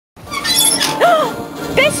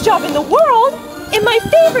best job in the world? In my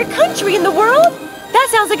favorite country in the world? That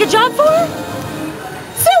sounds like a job for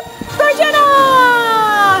Super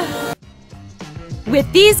Jena!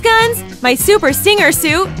 With these guns, my super stinger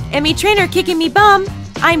suit, and me trainer kicking me bum,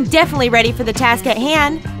 I'm definitely ready for the task at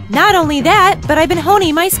hand. Not only that, but I've been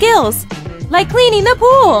honing my skills, like cleaning the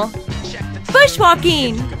pool,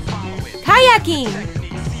 bushwalking, kayaking,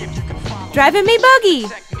 driving me buggy,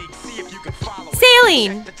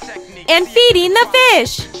 sailing, and feeding the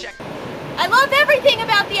fish. I love everything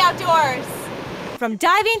about the outdoors. From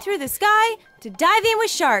diving through the sky to diving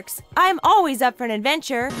with sharks, I'm always up for an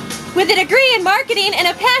adventure. With a degree in marketing and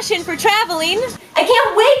a passion for traveling, I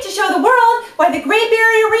can't wait to show the world why the Great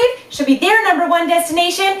Barrier Reef should be their #1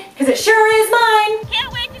 destination, because it sure is mine.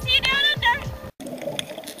 Can't wait.